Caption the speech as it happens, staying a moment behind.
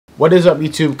What is up,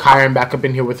 YouTube? Kyron back up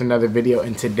in here with another video,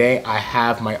 and today I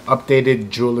have my updated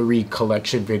jewelry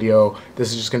collection video. This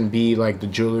is just gonna be like the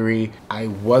jewelry I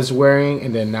was wearing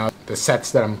and then now the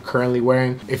sets that I'm currently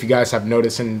wearing. If you guys have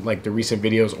noticed in like the recent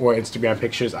videos or Instagram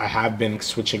pictures, I have been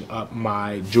switching up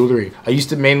my jewelry. I used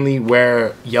to mainly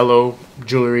wear yellow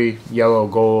jewelry, yellow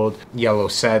gold, yellow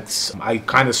sets. I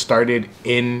kind of started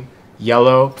in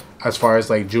yellow as far as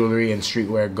like jewelry and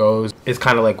streetwear goes. It's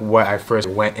kind of like what I first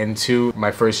went into. My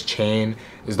first chain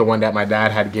is the one that my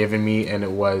dad had given me, and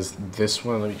it was this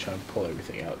one. Let me try and pull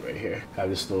everything out right here. I have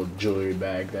this little jewelry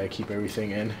bag that I keep everything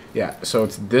in. Yeah, so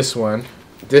it's this one.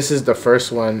 This is the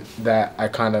first one that I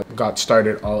kind of got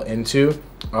started all into.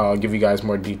 I'll give you guys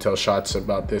more detailed shots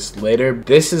about this later.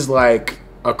 This is like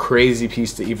a crazy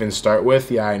piece to even start with.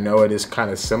 Yeah, I know it is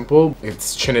kind of simple.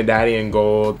 It's Trinidadian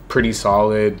gold, pretty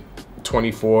solid,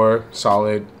 24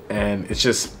 solid, and it's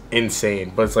just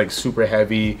insane, but it's like super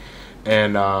heavy.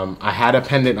 And I had a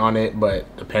pendant on it,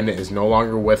 but the pendant is no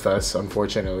longer with us,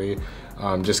 unfortunately,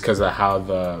 just because of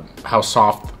how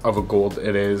soft of a gold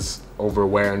it is. Over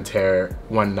wear and tear,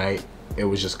 one night it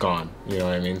was just gone, you know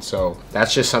what I mean? So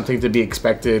that's just something to be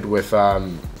expected with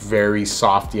very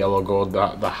soft yellow gold.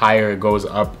 The higher it goes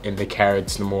up in the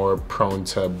carats, the more prone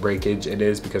to breakage it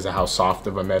is because of how soft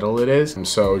of a metal it is. And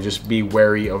so just be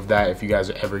wary of that if you guys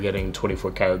are ever getting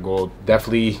 24 karat gold.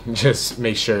 Definitely just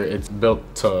make sure it's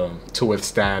built to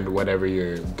withstand whatever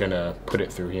you're gonna put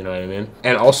it through, you know what I mean?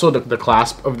 And also the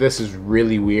clasp of this is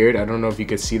really weird. I don't know if you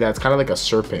could see that. It's kind of like a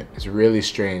serpent. It's really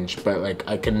strange, but like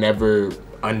I can never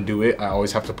undo it. I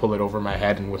always have to pull it over my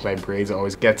head, and with my braids it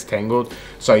always gets tangled.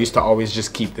 So I used to always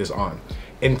just keep this on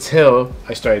until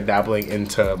I started dabbling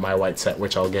into my white set,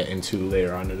 which I'll get into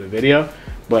later on in the video.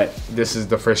 But this is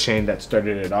the first chain that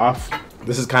started it off.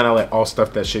 This is kind of like all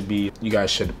stuff that you guys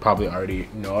should probably already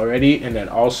know already. And then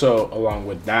also along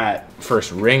with that,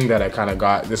 first ring that I kind of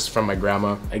got, this is from my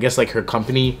grandma. I guess like her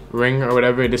company ring or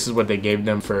whatever. This is what they gave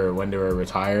them for when they were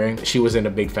retiring. She wasn't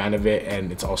a big fan of it,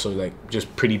 and it's also like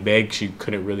just pretty big. She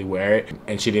couldn't really wear it,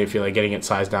 and she didn't feel like getting it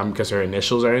sized down because her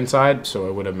initials are inside, so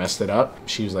it would have messed it up.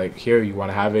 She was like, here, you want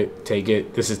to have it, take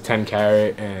it. This is 10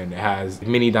 karat and it has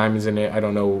mini diamonds in it. I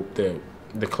don't know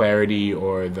the clarity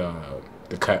or the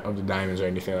cut of the diamonds or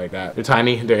anything like that. They're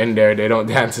tiny, they're in there, they don't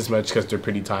dance as much because they're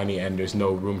pretty tiny, and there's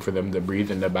no room for them to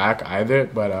breathe in the back either.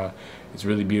 But it's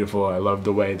really beautiful. I love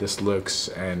the way this looks,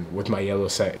 and with my yellow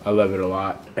set, I love it a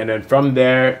lot. And then from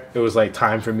there, it was like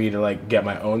time for me to like get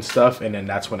my own stuff, and then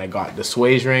that's when I got the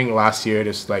Sway's ring last year.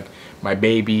 This is like my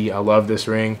baby. I love this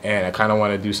ring, and I kind of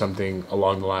want to do something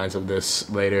along the lines of this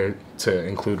later to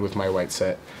include with my white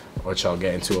set, which I'll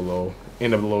get into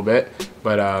in a little bit.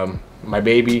 But my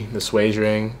baby, the Sway's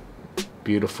ring,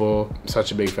 beautiful. I'm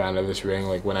such a big fan of this ring.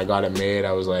 Like when I got it made,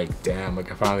 I was like, damn,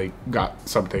 like I finally got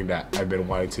something that I've been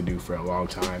wanting to do for a long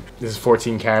time. This is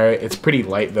 14 karat. It's pretty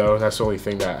light though. That's the only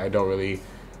thing that I don't really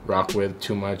rock with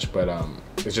too much, but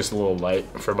it's just a little light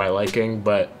for my liking,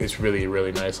 but it's really,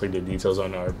 really nice. Like the details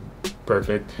on it are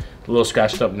perfect. A little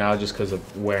scratched up now just because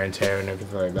of wear and tear and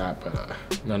everything like that, but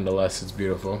nonetheless, it's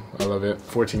beautiful. I love it.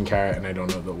 14 karat, and I don't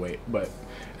know the weight, but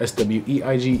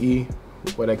SWEIGE,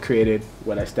 what I created,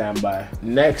 what I stand by.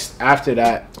 Next, after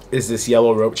that, is this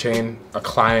yellow rope chain. A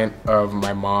client of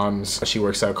my mom's, she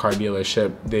works at a car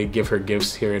dealership. They give her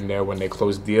gifts here and there when they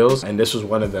close deals, and this was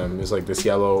one of them. It's like this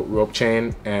yellow rope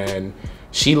chain, and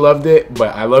she loved it,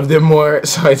 but I loved it more,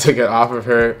 so I took it off of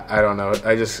her. I don't know,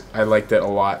 I liked it a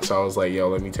lot, so I was like, yo,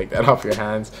 let me take that off your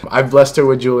hands. I've blessed her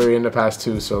with jewelry in the past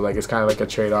too, so like it's kind of like a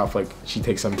trade-off. Like she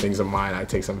takes some things of mine, I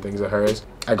take some things of hers.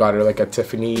 I got her like a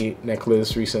Tiffany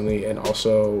necklace recently, and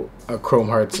also a Chrome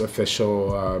Hearts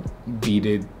official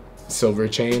beaded silver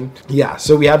chain. Yeah,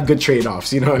 so we have good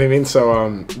trade-offs, you know what I mean?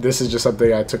 So this is just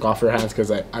something I took off her hands because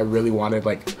I really wanted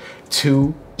like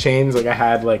two chains. Like I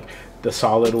had like the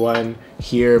solid one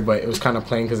here, but it was kind of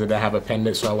plain because it didn't have a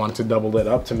pendant, so I wanted to double it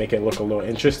up to make it look a little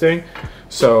interesting.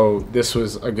 So this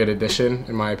was a good addition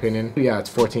in my opinion. Yeah, it's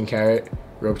 14 karat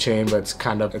rope chain, but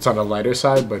it's on the lighter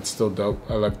side, but it's still dope.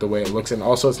 I like the way it looks, and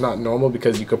also it's not normal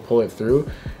because you could pull it through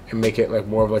and make it like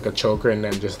more of like a choker and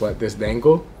then just let this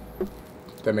dangle.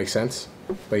 That makes sense.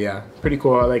 But yeah, pretty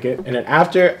cool. I like it. And then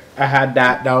after I had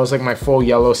that was like my full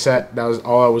yellow set. That was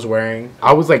all I was wearing.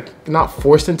 I was like not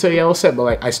forced into a yellow set, but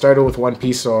like I started with one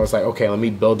piece, so I was like, okay, let me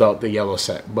build out the yellow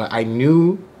set. But I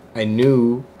knew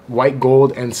white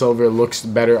gold and silver looks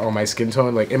better on my skin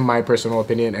tone, like in my personal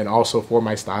opinion, and also for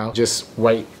my style. Just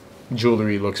white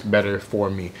jewelry looks better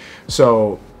for me.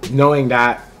 So knowing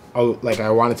that, like I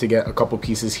wanted to get a couple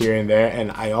pieces here and there,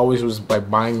 and I always was like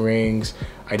buying rings.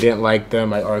 I didn't like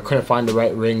them, or I couldn't find the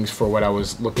right rings for what I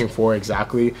was looking for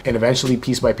exactly. And eventually,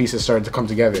 piece by piece, it started to come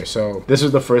together. So this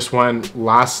was the first one.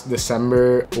 Last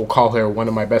December, we'll call her one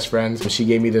of my best friends. She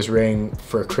gave me this ring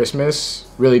for Christmas.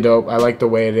 Really dope. I like the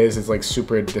way it is. It's like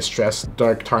super distressed,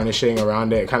 dark tarnishing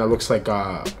around it. It kind of looks like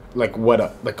what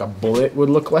a bullet would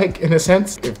look like, in a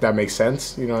sense, if that makes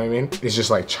sense. You know what I mean? It's just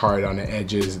like charred on the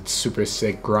edges. It's super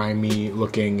sick, grimy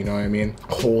looking. You know what I mean?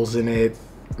 Holes in it.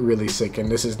 Really sick.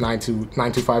 And this is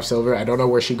 925 silver. I don't know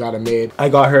where she got it made. I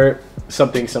got her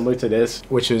something similar to this,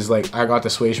 which is like I got the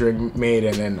swage ring made,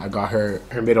 and then I got her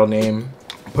middle name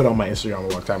put on my Instagram a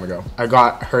long time ago. I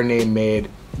got her name made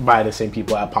by the same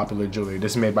people at Popular Jewelry.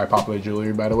 This is made by Popular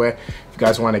Jewelry, by the way. If you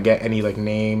guys want to get any like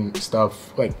name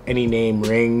stuff, like any name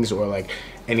rings or like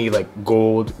any like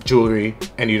gold jewelry,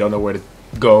 and you don't know where to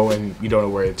go and you don't know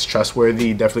where it's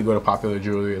trustworthy, definitely go to Popular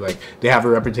Jewelry. Like they have a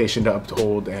reputation to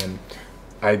uphold, and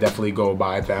I definitely go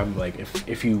by them. Like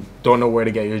if you don't know where to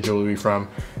get your jewelry from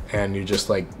and you're just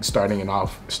like starting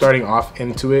off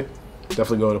into it,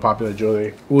 definitely go to Popular Jewelry.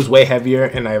 It was way heavier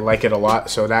and I like it a lot,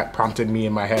 so that prompted me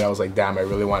in my head. I was like, damn, I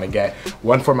really want to get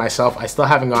one for myself. I still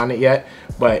haven't gotten it yet,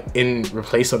 but in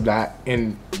replace of that,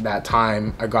 in that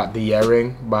time, I got the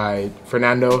earring by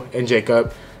Fernando and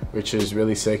Jacob, which is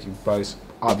really sick. You probably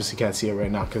obviously can't see it right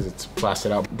now because it's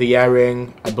blasted out. The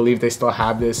earring, I believe they still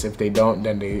have this. If they don't,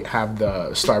 then they have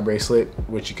the star bracelet,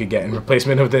 which you could get in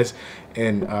replacement of this.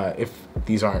 And if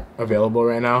these aren't available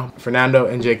right now, Fernando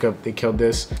and Jacob, they killed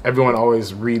this. Everyone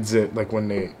always reads it, like when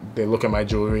they look at my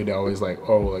jewelry, they're always like,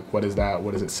 oh, like what is that?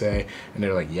 What does it say? And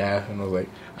they're like, yeah. And I was like,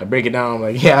 I break it down. I'm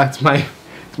like, yeah, it's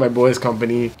my boys'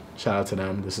 company. Shout out to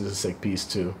them. This is a sick piece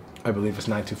too. I believe it's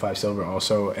 925 silver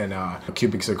also, and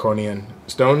cubic zirconian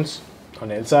stones on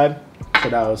the inside. So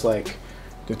that was like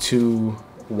the two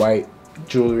white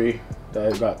jewelry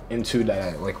that I got into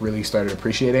that I like really started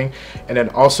appreciating. And then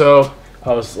also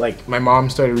I was like, my mom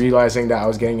started realizing that I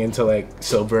was getting into like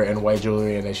silver and white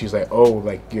jewelry, and then she's like, oh,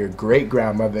 like your great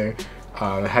grandmother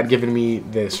had given me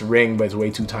this ring, but it's way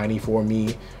too tiny for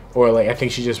me. Or like I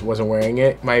think she just wasn't wearing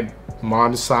it. My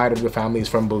mom's side of the family is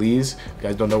from Belize. If you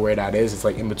guys don't know where that is, it's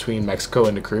like in between Mexico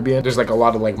and the Caribbean. There's like a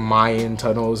lot of like Mayan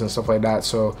tunnels and stuff like that.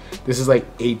 So this is like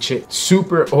ancient,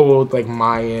 super old like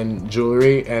Mayan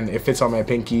jewelry, and it fits on my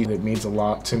pinky. It means a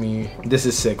lot to me. This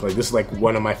is sick. Like this is like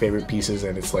one of my favorite pieces,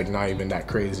 and it's like not even that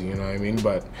crazy, you know what I mean?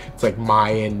 But it's like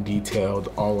Mayan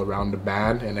detailed all around the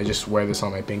band, and I just wear this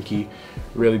on my pinky.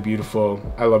 Really beautiful.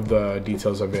 I love the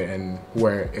details of it and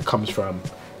where it comes from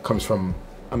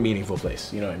a meaningful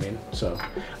place, you know what I mean? So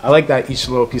I like that each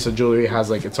little piece of jewelry has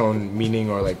like its own meaning,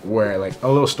 or like where, like a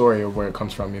little story of where it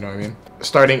comes from, you know what I mean?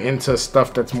 Starting into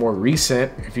stuff that's more recent,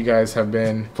 if you guys have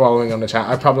been following on the channel,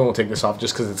 I probably won't take this off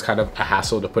just because it's kind of a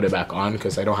hassle to put it back on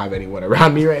because I don't have anyone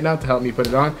around me right now to help me put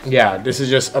it on. Yeah, this is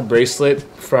just a bracelet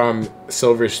from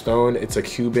Silverstone. It's a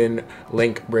Cuban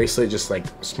link bracelet, just like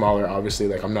smaller, obviously.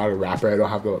 Like I'm not a rapper, I don't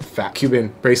have the fat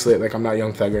Cuban bracelet, like I'm not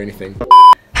Young Thug or anything.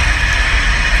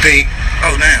 Pink.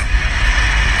 Oh, damn.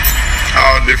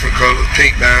 All different colors.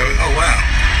 Pink diamonds. Oh, wow.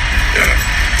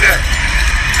 Yeah.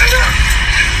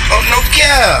 Oh, no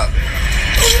cap.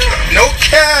 No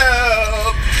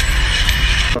cap.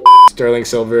 Sterling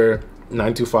silver,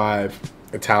 925,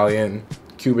 Italian,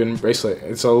 Cuban bracelet.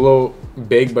 It's a little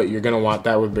big, but you're gonna want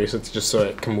that with bracelets just so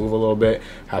it can move a little bit,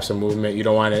 have some movement. You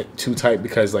don't want it too tight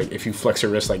because like if you flex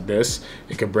your wrist like this,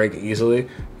 it could break easily.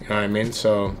 You know what I mean?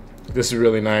 So this is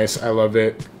really nice. I love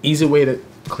it. Easy way to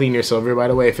clean your silver, by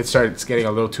the way. If it starts getting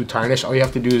a little too tarnished, all you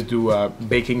have to do is do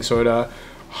baking soda,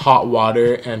 hot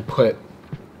water, and put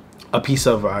a piece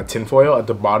of tin foil at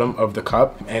the bottom of the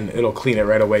cup, and it'll clean it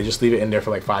right away. Just leave it in there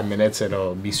for like 5 minutes.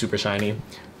 It'll be super shiny.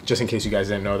 Just in case you guys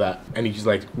didn't know that. And you just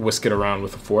like whisk it around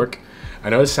with a fork. I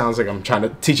know it sounds like I'm trying to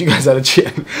teach you guys how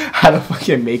to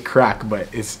fucking make crack, but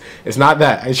it's not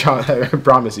that. I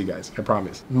promise you guys. I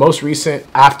promise. Most recent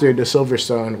after the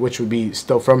Silverstone, which would be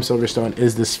still from Silverstone,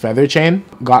 is this feather chain.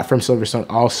 Got from Silverstone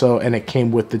also, and it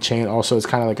came with the chain also. It's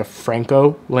kind of like a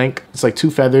Franco link. It's like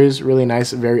 2 feathers, really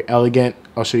nice, very elegant.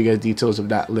 I'll show you guys details of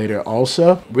that later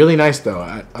also. Really nice though.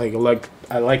 I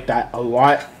like that a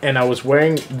lot, and I was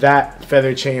wearing that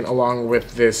feather chain along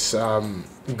with this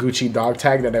Gucci dog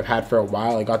tag that I've had for a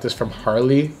while. I got this from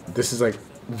Harley. This is like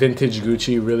vintage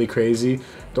Gucci, really crazy.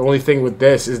 The only thing with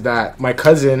this is that my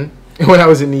cousin, when I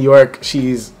was in New York,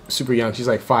 she's super young, she's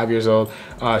like 5 years old.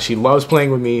 She loves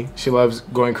playing with me, she loves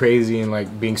going crazy and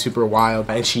like being super wild,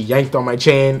 and she yanked on my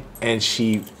chain and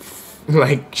she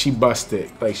like she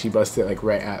busted like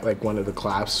right at like one of the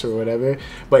clasps or whatever,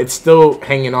 but it's still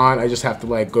hanging on. I just have to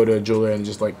like go to a jeweler and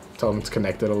just like tell them it's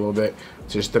connected a little bit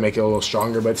just to make it a little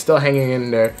stronger, but it's still hanging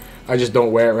in there. I just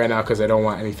don't wear it right now because I don't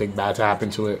want anything bad to happen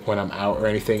to it when I'm out or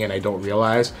anything and I don't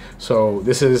realize. So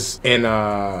this is in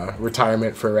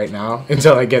retirement for right now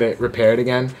until I get it repaired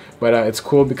again. But it's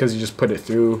cool because you just put it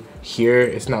through here.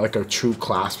 It's not like a true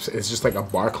clasp, it's just like a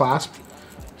bar clasp.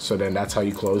 So then that's how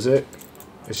you close it.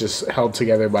 It's just held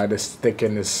together by this stick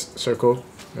in this circle.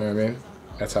 You know what I mean?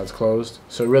 That's how it's closed.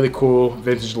 So really cool,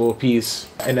 vintage little piece.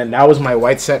 And then that was my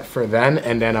white set for then.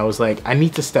 And then I was like, I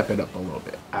need to step it up a little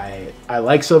bit. I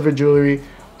like silver jewelry.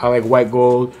 I like white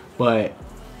gold. But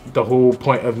the whole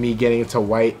point of me getting into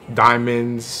white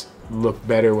diamonds look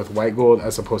better with white gold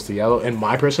as opposed to yellow, in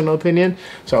my personal opinion.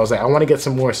 So I was like, I want to get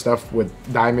some more stuff with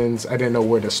diamonds. I didn't know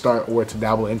where to start or to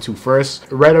dabble into first.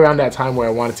 Right around that time where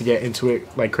I wanted to get into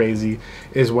it like crazy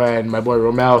is when my boy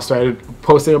Romel started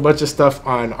posting a bunch of stuff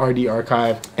on RD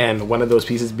Archive, and one of those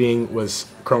pieces was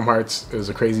Chrome Hearts. It was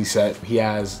a crazy set. He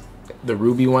has the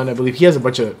ruby one, I believe. He has a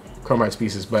bunch of Chrome Hearts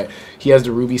pieces, but he has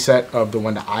the ruby set of the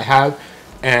one that I have.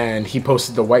 And he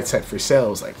posted the white set for sale. I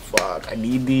was like, fuck, I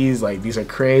need these. Like, these are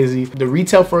crazy. The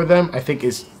retail for them, I think,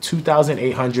 is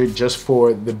 $2,800 just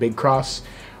for the big cross.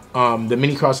 The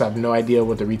mini cross, I have no idea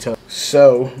what the retail.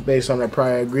 So, based on our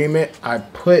prior agreement, I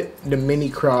put the mini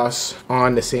cross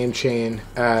on the same chain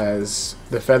as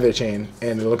the feather chain,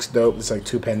 and it looks dope. It's like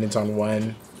 2 pendants on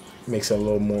one. Makes it a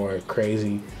little more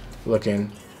crazy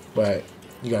looking, but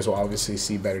you guys will obviously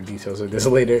see better details of this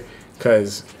later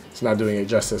because it's not doing it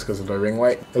justice because of the ring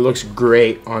light. It looks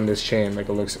great on this chain. Like,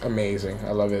 it looks amazing.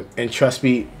 I love it. And trust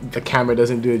me, the camera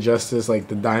doesn't do it justice. Like,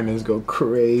 the diamonds go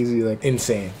crazy, like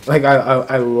insane. Like,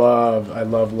 I love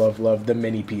the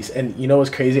mini piece. And you know what's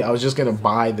crazy? I was just gonna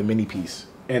buy the mini piece,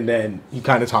 and then he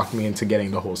kind of talked me into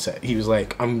getting the whole set. He was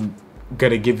like, I'm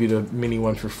gonna give you the mini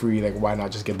one for free. Like, why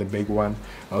not just get the big one?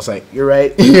 I was like, you're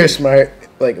right. You're smart.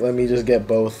 Like, let me just get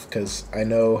both because I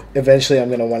know eventually I'm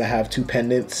gonna want to have 2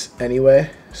 pendants anyway.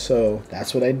 So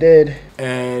that's what I did.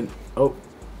 And oh,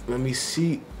 let me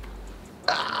see.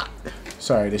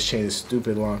 Sorry, this chain is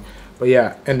stupid long. But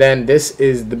yeah, and then this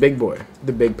is the big boy,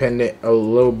 the big pendant, a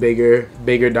little bigger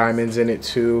diamonds in it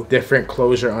too. Different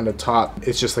closure on the top.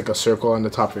 It's just like a circle on the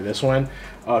top for this one.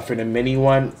 For the mini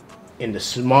one, in the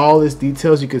smallest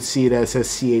details, you could see that it says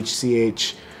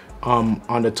CHCH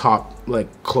on the top,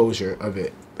 like closure of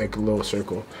it, like a little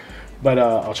circle. But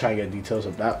I'll try and get details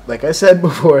of that. Like I said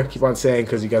before, keep on saying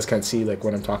because you guys can't see like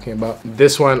what I'm talking about.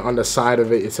 This one on the side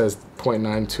of it, it says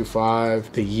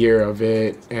 0.925, the year of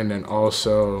it, and then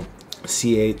also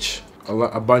CH.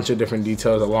 A bunch of different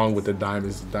details along with the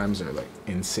diamonds. The diamonds are like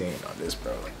insane on this,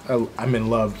 bro. Like, I'm in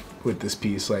love with this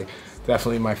piece. Like,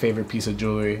 definitely my favorite piece of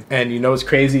jewelry. And you know what's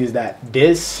crazy is that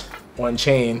this one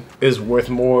chain is worth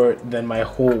more than my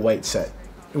whole white set,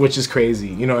 which is crazy,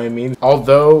 you know what I mean?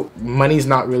 Although money's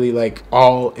not really like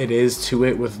all it is to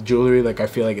it with jewelry. Like, I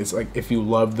feel like it's like if you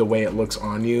love the way it looks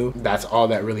on you, that's all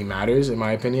that really matters, in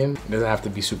my opinion. It doesn't have to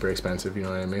be super expensive, you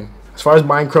know what I mean? As far as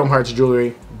buying Chrome Hearts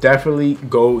jewelry, definitely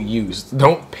go used.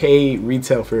 Don't pay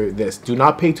retail for this. Do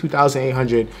not pay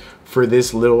 $2,800 for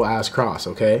this little ass cross,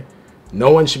 okay?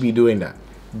 No one should be doing that.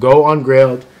 Go on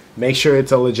Grailed, make sure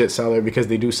it's a legit seller because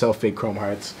they do sell fake Chrome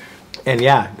Hearts. And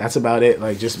yeah, that's about it.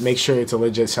 Like, just make sure it's a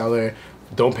legit seller.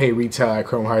 Don't pay retail at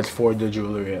Chrome Hearts for the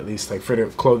jewelry, at least. Like, for the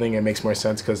clothing, it makes more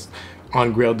sense because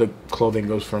on Grailed, the clothing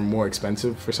goes for more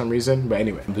expensive for some reason. But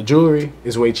anyway, the jewelry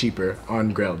is way cheaper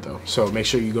on Grailed though. So make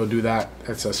sure you go do that.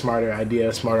 That's a smarter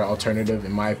idea, smarter alternative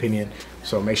in my opinion.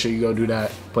 So make sure you go do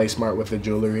that. Play smart with the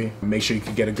jewelry. Make sure you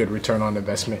can get a good return on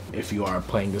investment if you are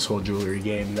playing this whole jewelry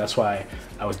game. That's why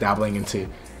I was dabbling into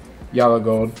yellow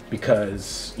gold,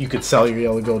 because you could sell your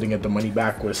yellow gold and get the money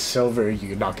back. With silver,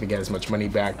 you're not gonna get as much money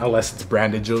back unless it's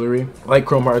branded jewelry like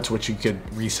Chrome Hearts, which you could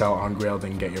resell on Grailed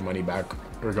and get your money back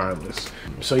regardless.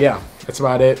 So yeah, that's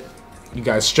about it. You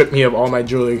guys stripped me of all my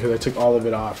jewelry because I took all of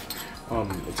it off.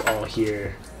 It's all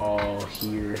here,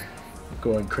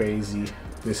 going crazy.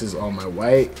 This is all my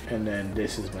white, and then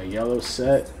this is my yellow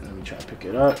set. Let me try to pick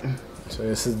it up. So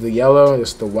this is the yellow, this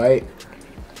is the white.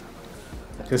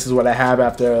 This is what I have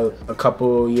after a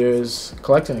couple years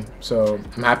collecting, so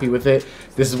I'm happy with it.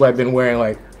 This is what I've been wearing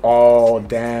like all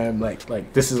damn,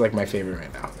 like this is like my favorite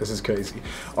right now. This is crazy.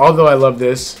 Although I love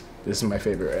this is my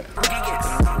favorite right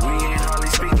now.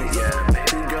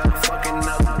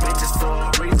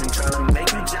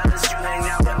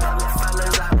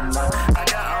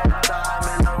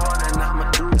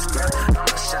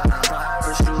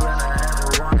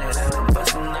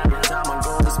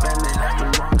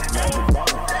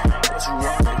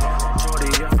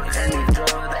 Any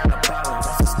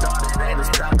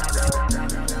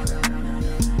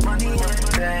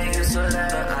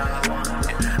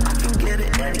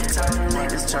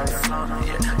turn the floor,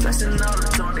 yeah. Dressing all the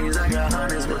 20s, I got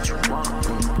hundreds, what you want?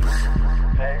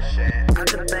 I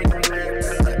could thank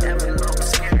America, but every low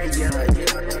scary, yeah.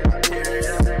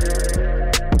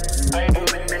 I ain't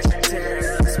doing that shit, tear it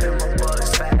up, spend my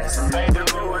bucks fast. I ain't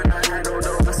doing when I had no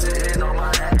dope, sitting on my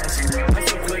ass. I'm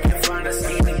so quick to find a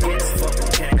scheme and get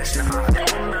fucking cash. Nah, I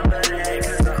don't remember that,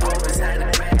 cause I always had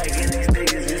a bag, and these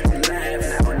niggas used to laugh,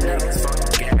 now niggas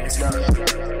fucking gas.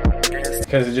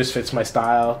 Because it just fits my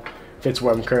style, fits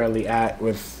where I'm currently at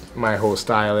with my whole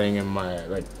styling and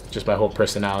my just my whole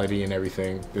personality and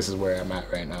everything. This is where I'm at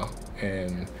right now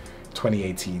in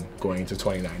 2018 going into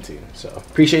 2019. So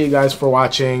appreciate you guys for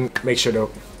watching. Make sure to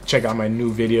check out my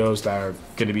new videos that are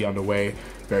going to be on the way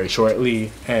very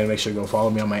shortly, and make sure to go follow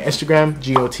me on my Instagram.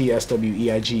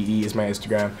 GOTSWEIGE is my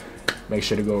Instagram. Make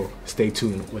sure to go stay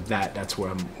tuned with that. That's where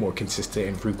I'm more consistent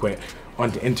and frequent on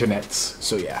the internets.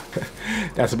 So yeah,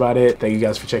 that's about it. Thank you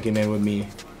guys for checking in with me.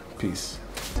 Peace.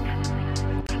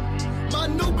 My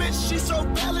new bitch, she so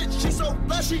valid, she so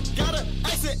flashy, got an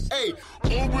accent, ayy.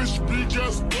 Always be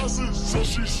gas bustin', so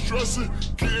she stressin',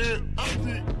 getting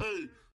happy, ayy.